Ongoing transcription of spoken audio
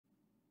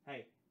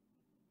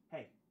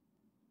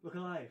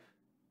Look alive.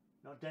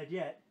 Not dead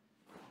yet.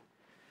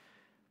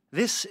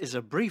 This is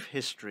a brief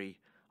history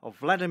of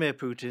Vladimir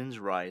Putin's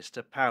rise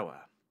to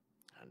power.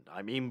 And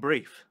I mean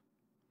brief.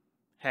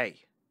 Hey.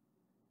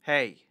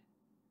 Hey.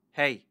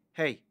 Hey.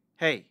 Hey.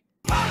 Hey.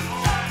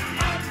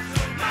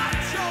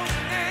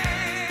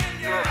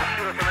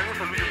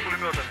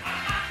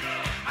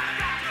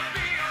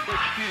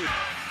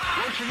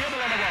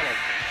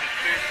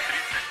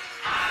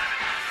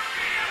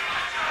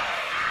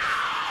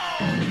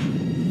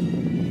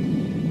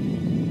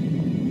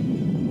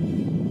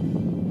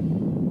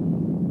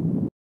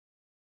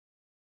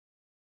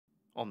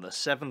 On the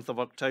 7th of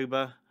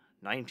October,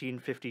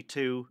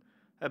 1952,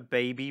 a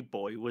baby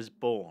boy was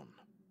born.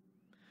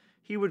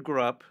 He would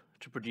grow up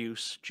to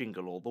produce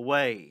Jingle All the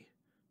Way,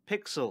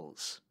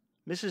 Pixels,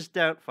 Mrs.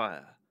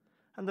 Doubtfire,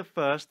 and the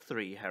first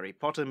 3 Harry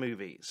Potter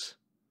movies.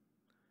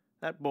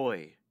 That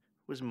boy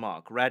was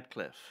Mark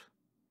Radcliffe.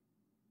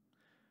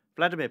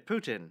 Vladimir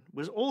Putin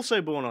was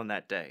also born on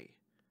that day,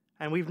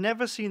 and we've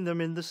never seen them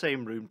in the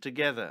same room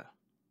together.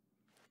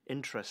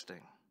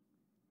 Interesting.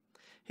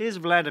 Here's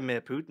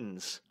Vladimir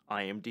Putin's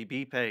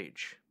IMDb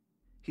page.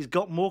 He's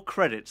got more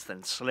credits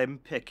than Slim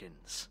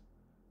Pickens.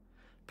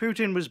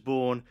 Putin was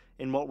born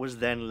in what was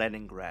then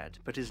Leningrad,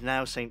 but is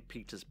now St.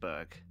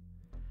 Petersburg.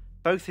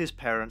 Both his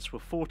parents were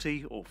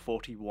 40 or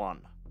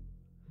 41.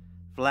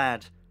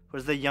 Vlad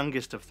was the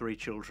youngest of 3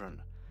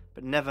 children,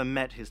 but never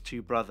met his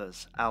 2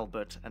 brothers,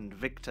 Albert and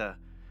Victor,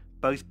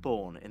 both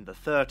born in the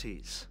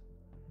 30s.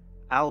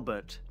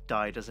 Albert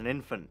died as an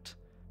infant,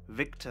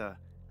 Victor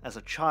as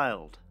a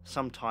child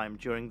sometime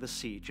during the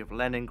siege of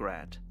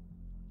Leningrad.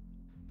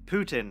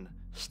 Putin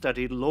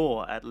studied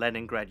law at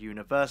Leningrad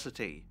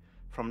University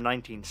from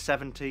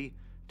 1970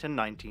 to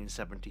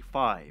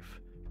 1975,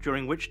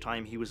 during which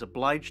time he was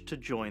obliged to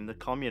join the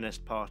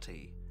Communist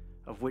Party,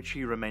 of which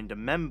he remained a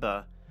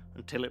member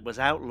until it was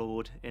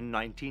outlawed in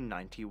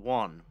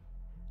 1991.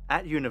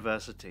 At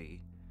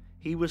university,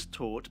 he was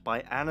taught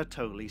by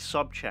Anatoly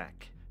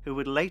Sobchak, who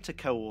would later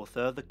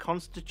co-author the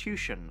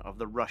Constitution of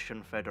the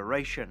Russian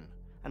Federation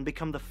and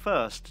become the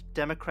first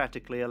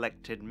democratically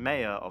elected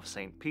mayor of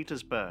St.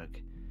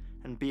 Petersburg,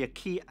 and be a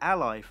key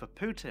ally for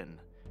Putin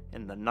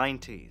in the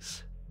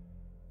 90s.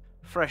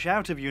 Fresh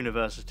out of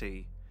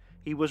university,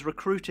 he was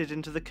recruited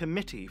into the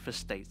Committee for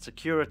State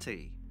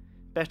Security,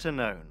 better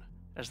known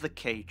as the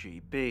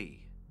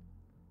KGB.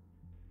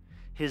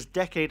 His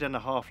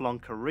decade-and-a-half-long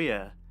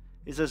career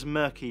is as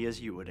murky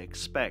as you would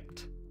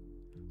expect.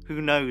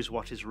 Who knows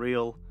what is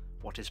real,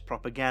 what is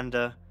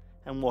propaganda,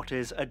 and what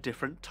is a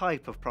different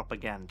type of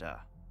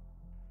propaganda?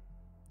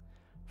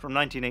 From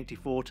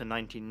 1984 to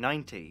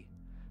 1990,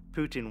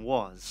 Putin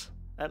was,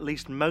 at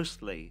least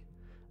mostly,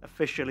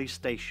 officially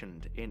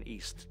stationed in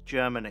East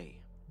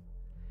Germany.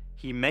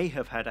 He may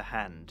have had a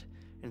hand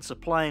in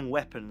supplying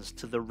weapons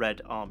to the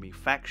Red Army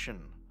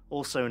faction,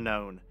 also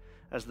known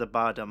as the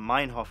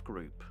Baader-Meinhof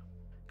Group.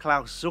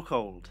 Klaus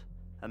Zuchold,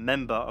 a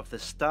member of the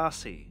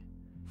Stasi,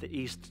 the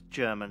East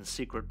German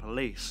secret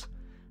police,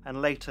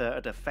 and later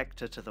a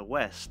defector to the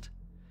West,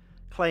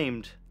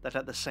 claimed that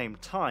at the same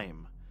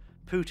time,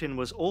 Putin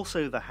was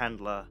also the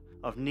handler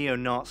of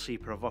neo-Nazi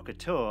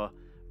provocateur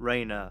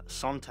Rainer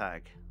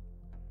Sonntag.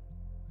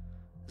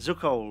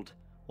 Zuchold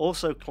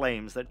also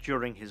claims that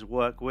during his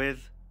work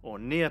with, or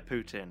near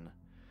Putin,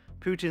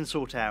 Putin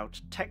sought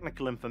out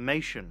technical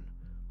information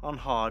on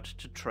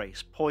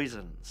hard-to-trace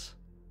poisons.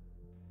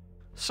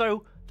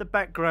 So, the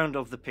background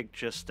of the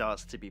picture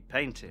starts to be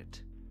painted.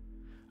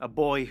 A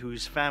boy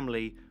whose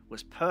family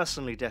was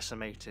personally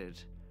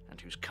decimated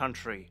and whose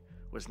country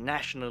was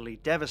nationally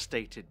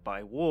devastated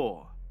by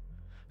war,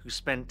 who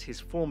spent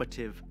his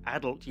formative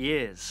adult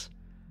years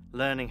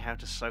learning how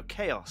to sow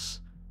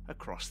chaos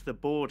across the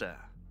border.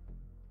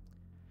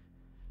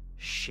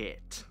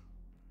 Shit.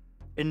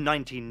 In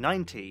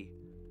 1990,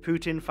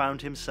 Putin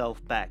found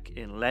himself back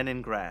in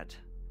Leningrad.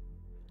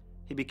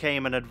 He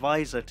became an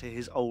advisor to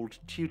his old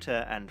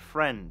tutor and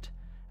friend,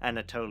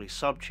 Anatoly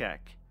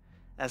Sobchak,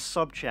 as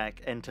Sobchak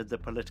entered the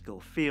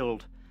political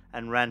field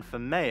and ran for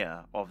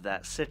mayor of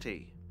that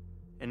city.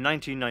 In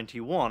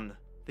 1991,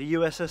 the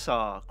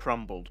USSR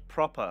crumbled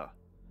proper,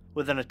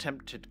 with an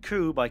attempted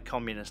coup by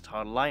communist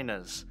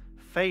hardliners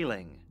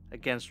failing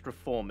against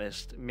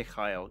reformist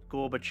Mikhail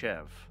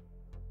Gorbachev.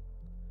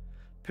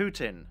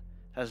 Putin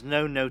has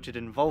no noted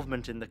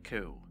involvement in the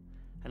coup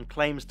and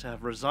claims to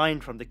have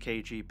resigned from the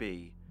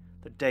KGB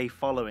the day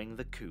following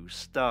the coup's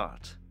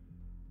start.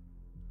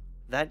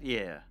 That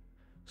year,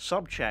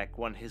 Sobchak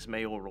won his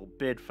mayoral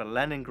bid for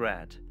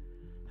Leningrad,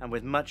 and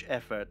with much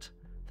effort,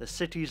 the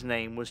city's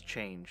name was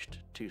changed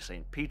to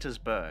St.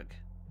 Petersburg.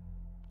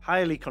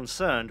 Highly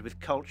concerned with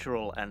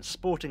cultural and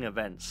sporting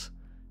events,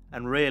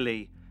 and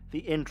really the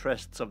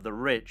interests of the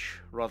rich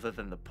rather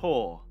than the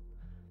poor,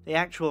 the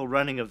actual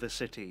running of the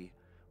city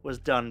was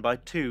done by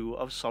 2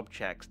 of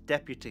Sobchak's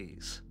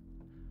deputies,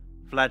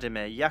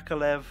 Vladimir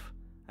Yakolev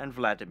and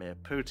Vladimir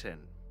Putin.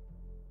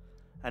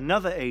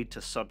 Another aide to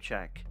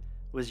Sobchak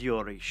was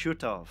Yuri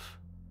Shutov.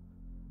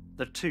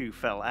 The 2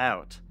 fell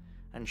out,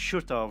 and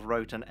Shutov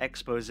wrote an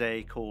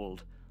exposé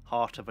called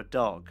Heart of a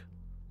Dog,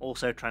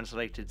 also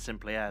translated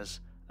simply as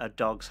A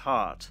Dog's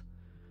Heart,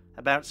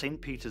 about St.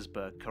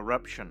 Petersburg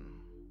corruption.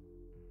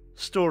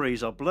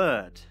 Stories are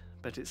blurred,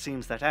 but it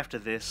seems that after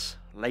this,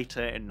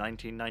 later in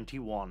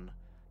 1991,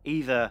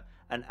 either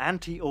an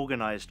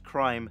anti-organized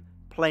crime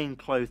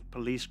plainclothed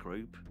police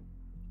group,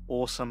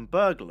 or some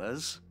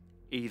burglars,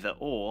 either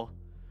or,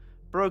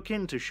 broke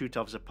into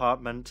Shutov's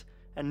apartment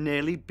and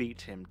nearly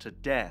beat him to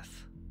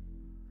death.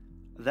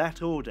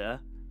 That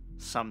order,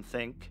 some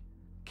think,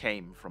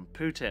 came from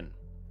Putin.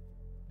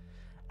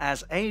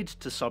 As aide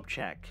to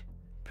Sobchak,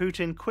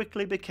 Putin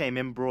quickly became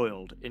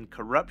embroiled in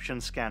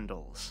corruption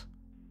scandals.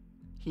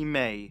 He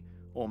may,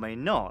 or may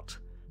not,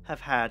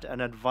 have had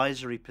an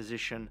advisory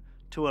position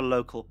to a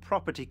local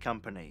property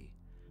company,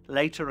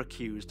 later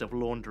accused of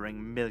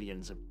laundering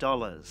millions of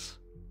dollars.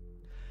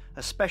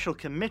 A special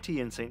committee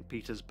in St.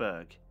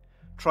 Petersburg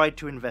tried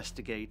to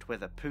investigate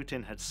whether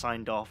Putin had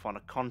signed off on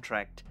a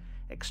contract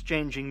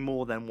exchanging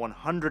more than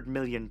 $100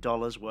 million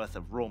worth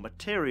of raw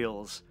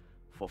materials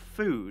for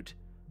food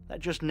that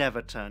just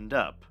never turned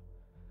up,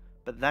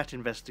 but that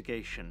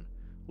investigation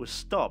was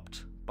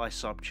stopped by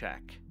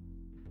Sobchak.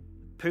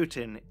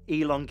 Putin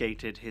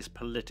elongated his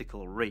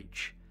political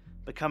reach,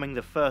 becoming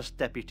the first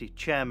deputy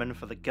chairman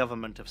for the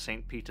government of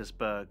St.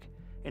 Petersburg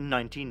in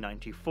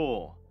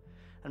 1994,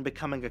 and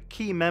becoming a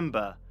key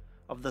member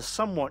of the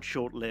somewhat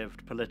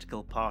short-lived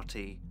political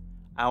party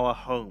Our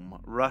Home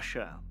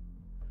Russia.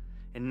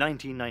 In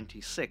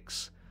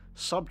 1996,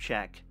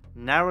 Sobchak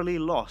narrowly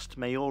lost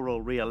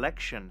mayoral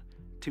re-election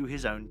to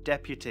his own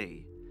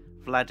deputy,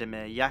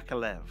 Vladimir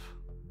Yakolev.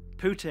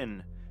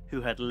 Putin,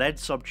 who had led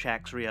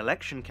Sobchak's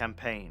re-election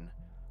campaign,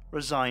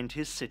 resigned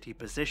his city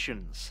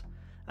positions,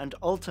 and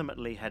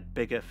ultimately had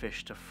bigger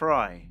fish to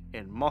fry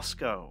in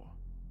Moscow.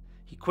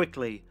 He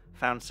quickly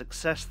found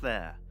success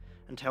there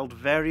and held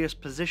various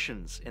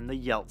positions in the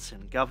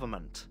Yeltsin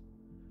government,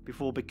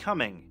 before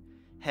becoming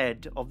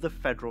head of the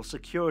Federal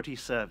Security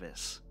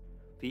Service,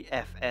 the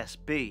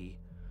FSB,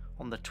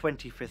 on the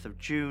 25th of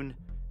June,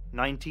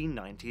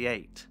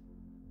 1998.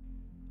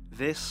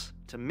 This,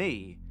 to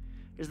me,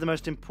 is the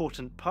most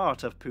important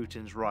part of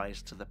Putin's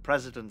rise to the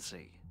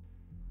presidency.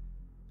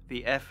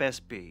 The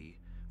FSB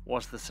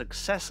was the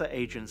successor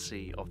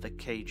agency of the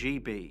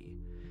KGB,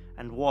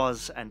 and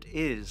was and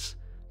is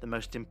the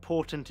most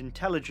important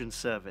intelligence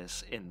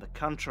service in the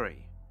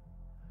country.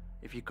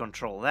 If you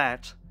control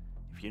that,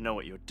 if you know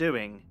what you're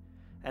doing,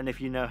 and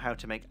if you know how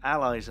to make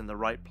allies in the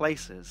right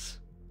places,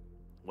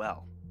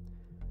 well,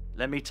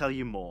 let me tell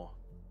you more.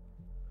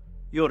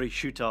 Yuri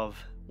Shutov,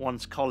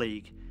 once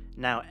colleague,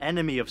 now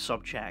enemy of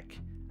Sobchak,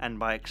 and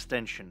by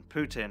extension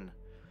Putin,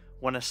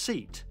 won a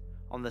seat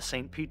on the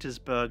St.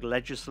 Petersburg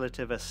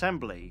Legislative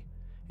Assembly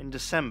in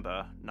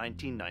December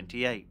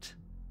 1998.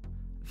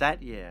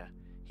 That year,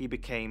 he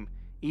became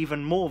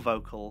even more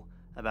vocal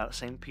about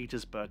St.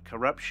 Petersburg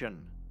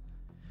corruption,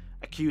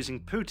 accusing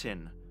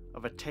Putin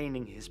of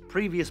attaining his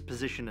previous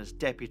position as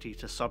deputy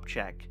to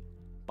Sobchak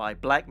by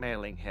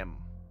blackmailing him.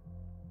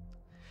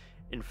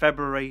 In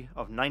February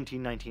of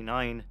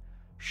 1999,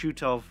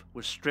 Shutov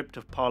was stripped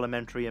of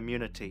parliamentary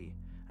immunity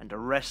and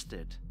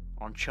arrested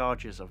on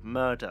charges of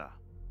murder.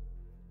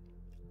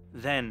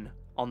 Then,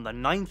 on the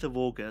 9th of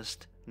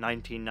August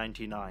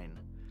 1999,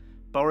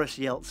 Boris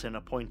Yeltsin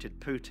appointed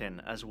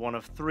Putin as one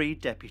of 3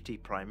 deputy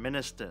prime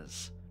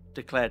ministers,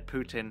 declared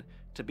Putin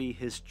to be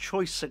his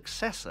choice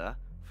successor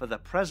for the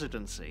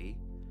presidency,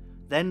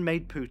 then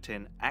made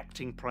Putin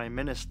acting prime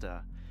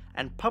minister,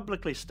 and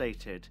publicly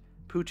stated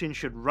Putin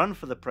should run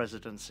for the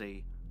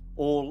presidency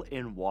all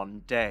in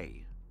one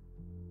day.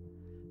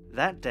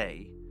 That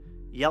day,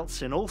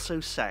 Yeltsin also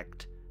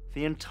sacked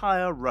the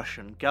entire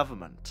Russian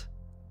government.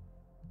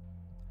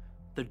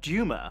 The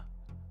Duma,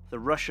 the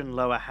Russian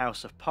lower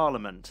house of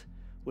parliament,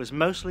 was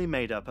mostly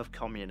made up of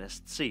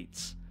communist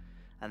seats,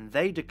 and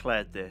they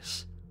declared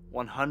this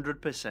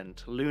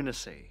 100%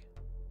 lunacy.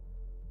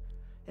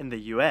 In the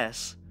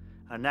US,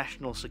 a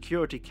National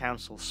Security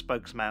Council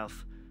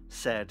spokesmouth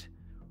said,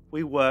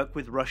 "We work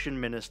with Russian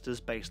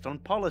ministers based on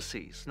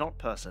policies, not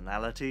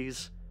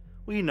personalities.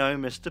 We know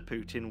Mr.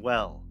 Putin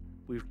well.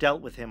 We've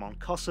dealt with him on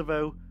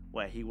Kosovo,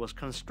 where he was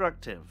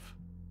constructive."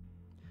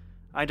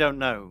 I don't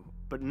know,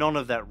 but none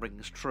of that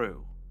rings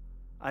true.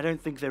 I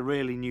don't think they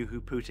really knew who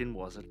Putin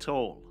was at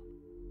all.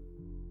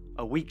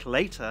 A week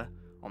later,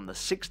 on the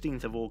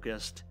 16th of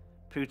August,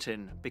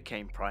 Putin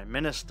became prime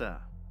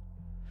minister.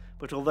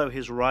 But although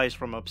his rise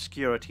from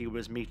obscurity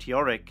was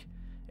meteoric,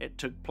 it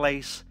took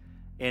place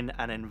in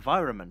an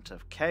environment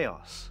of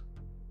chaos.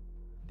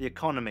 The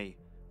economy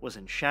was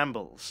in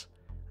shambles,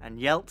 and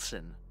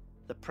Yeltsin,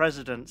 the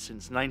president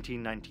since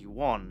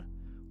 1991,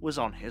 was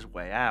on his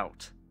way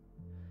out.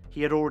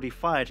 He had already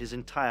fired his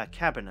entire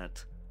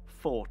cabinet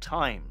 4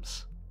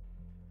 times.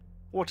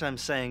 What I'm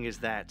saying is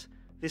that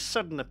this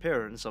sudden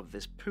appearance of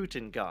this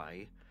Putin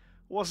guy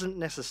wasn't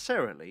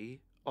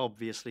necessarily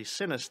obviously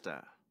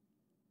sinister.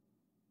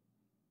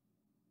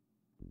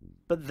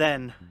 But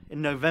then,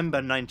 in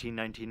November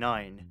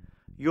 1999,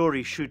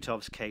 Yuri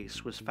Shutov's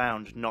case was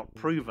found not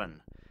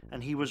proven,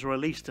 and he was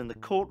released in the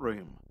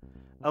courtroom,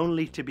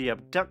 only to be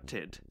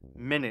abducted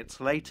minutes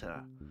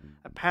later,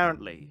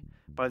 apparently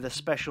by the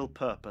Special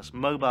Purpose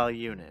Mobile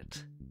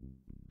Unit.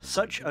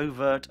 Such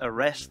overt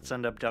arrests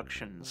and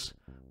abductions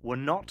were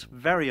not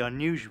very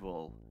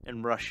unusual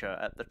in Russia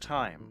at the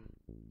time.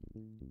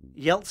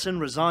 Yeltsin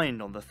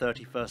resigned on the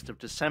 31st of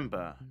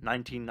December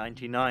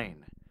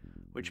 1999,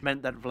 which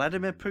meant that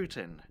Vladimir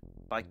Putin,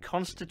 by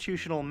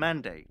constitutional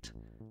mandate,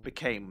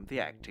 became the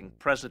acting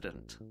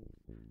president.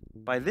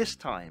 By this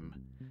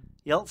time,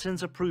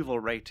 Yeltsin's approval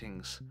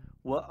ratings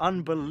were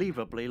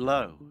unbelievably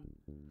low.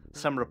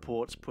 Some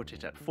reports put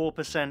it at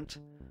 4%,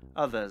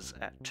 others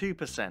at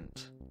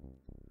 2%.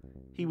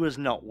 He was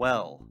not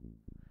well.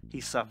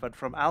 He suffered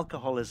from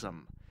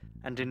alcoholism,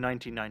 and in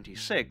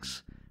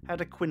 1996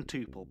 had a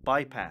quintuple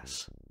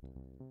bypass.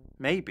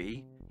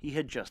 Maybe he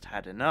had just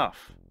had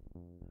enough.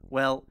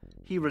 Well,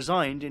 he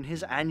resigned in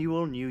his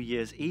annual New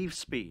Year's Eve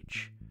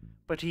speech,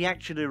 but he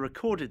actually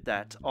recorded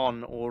that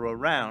on or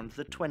around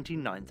the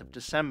 29th of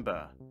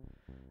December,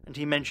 and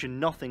he mentioned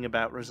nothing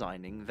about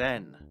resigning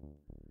then.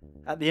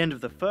 At the end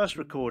of the first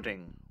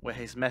recording, where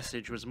his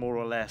message was more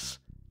or less,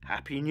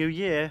 "Happy New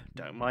Year,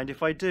 don't mind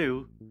if I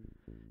do,"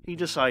 he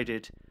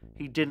decided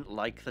he didn't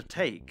like the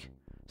take,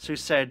 so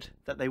said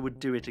that they would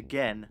do it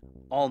again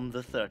on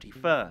the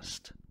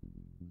 31st.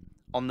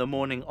 On the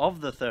morning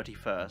of the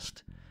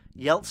 31st,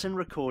 Yeltsin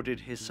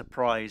recorded his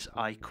surprise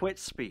 "I quit"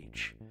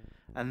 speech,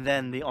 and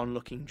then the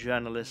onlooking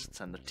journalists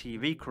and the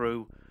TV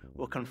crew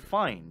were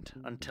confined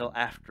until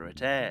after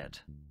it aired.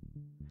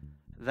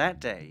 That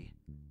day,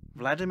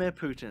 Vladimir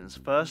Putin's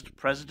first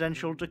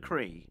presidential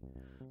decree,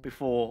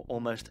 before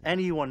almost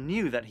anyone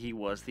knew that he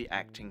was the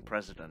acting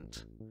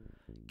president,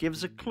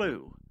 gives a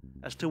clue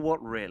as to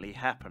what really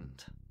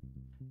happened.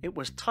 It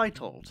was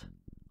titled,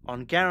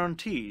 "On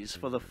Guarantees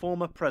for the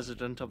Former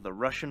President of the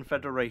Russian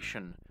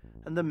Federation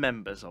and the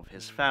Members of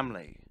His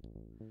Family."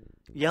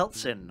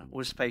 Yeltsin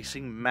was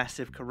facing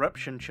massive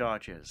corruption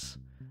charges,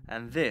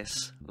 and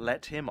this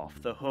let him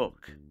off the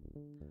hook.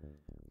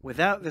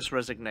 Without this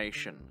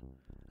resignation,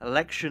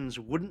 elections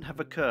wouldn't have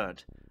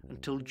occurred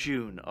until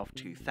June of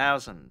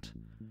 2000,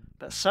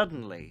 but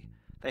suddenly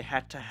they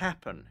had to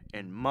happen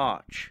in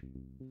March.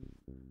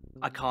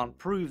 I can't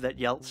prove that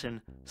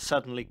Yeltsin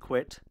suddenly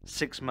quit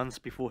 6 months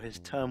before his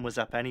term was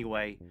up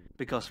anyway,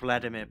 because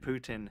Vladimir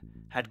Putin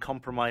had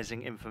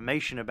compromising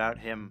information about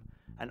him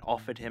and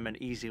offered him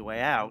an easy way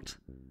out,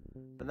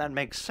 but that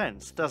makes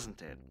sense,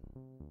 doesn't it?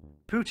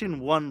 Putin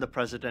won the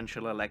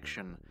presidential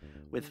election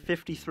with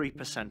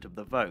 53% of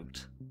the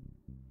vote.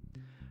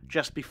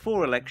 Just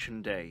before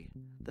Election Day,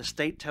 the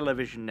state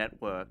television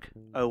network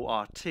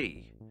ORT,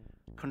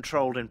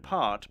 controlled in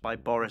part by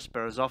Boris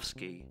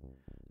Berezovsky,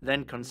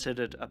 then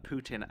considered a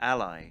Putin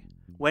ally,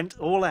 went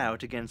all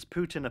out against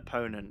Putin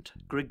opponent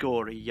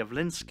Grigory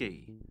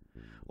Yavlinsky,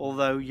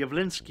 although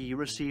Yavlinsky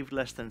received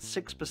less than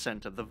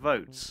 6% of the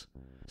votes,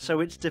 so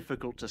it's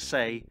difficult to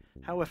say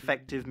how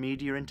effective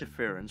media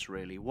interference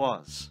really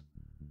was.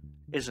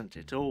 Isn't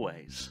it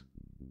always?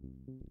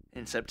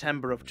 In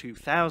September of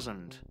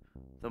 2000,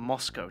 the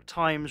Moscow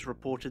Times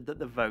reported that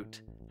the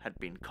vote had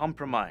been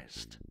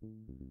compromised.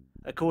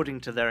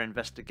 According to their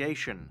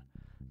investigation,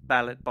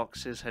 ballot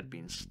boxes had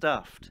been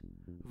stuffed,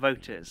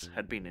 voters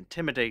had been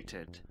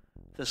intimidated.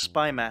 The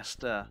spy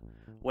master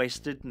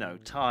wasted no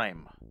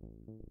time.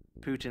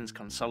 Putin's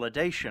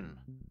consolidation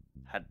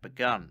had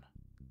begun.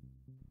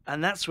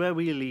 And that's where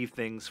we leave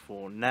things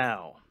for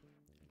now.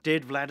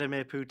 Did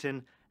Vladimir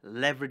Putin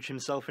leverage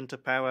himself into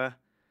power?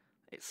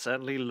 It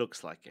certainly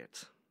looks like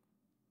it.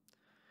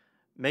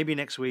 Maybe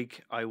next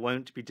week I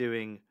won't be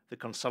doing the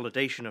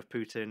consolidation of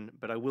Putin,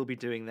 but I will be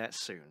doing that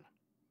soon.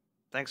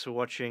 Thanks for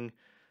watching.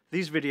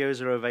 These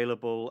videos are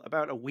available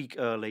about a week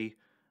early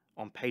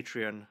on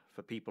Patreon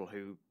for people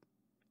who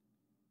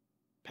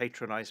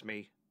patronize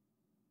me.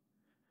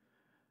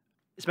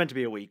 It's meant to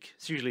be a week.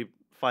 It's usually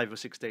 5 or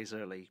 6 days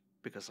early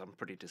because I'm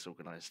pretty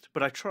disorganized,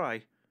 but I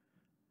try.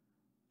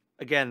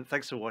 Again,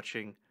 thanks for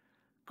watching.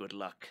 Good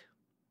luck.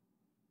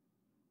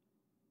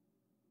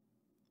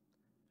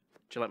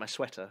 Do you like my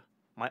sweater?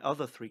 My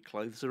other 3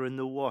 clothes are in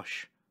the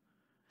wash.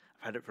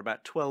 I've had it for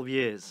about 12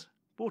 years.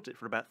 Bought it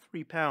for about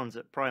 £3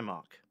 at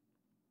Primark.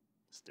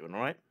 It's doing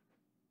alright.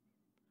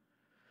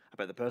 I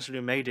bet the person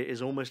who made it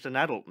is almost an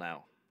adult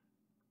now.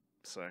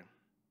 So,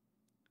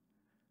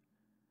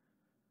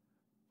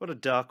 what a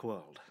dark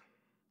world.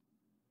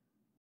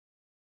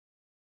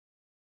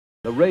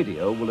 The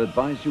radio will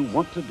advise you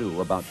what to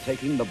do about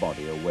taking the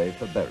body away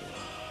for burial.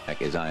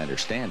 As I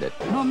understand it.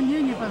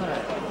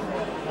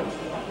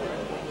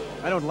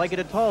 I don't like it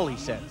at all, he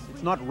says.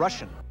 It's not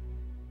Russian.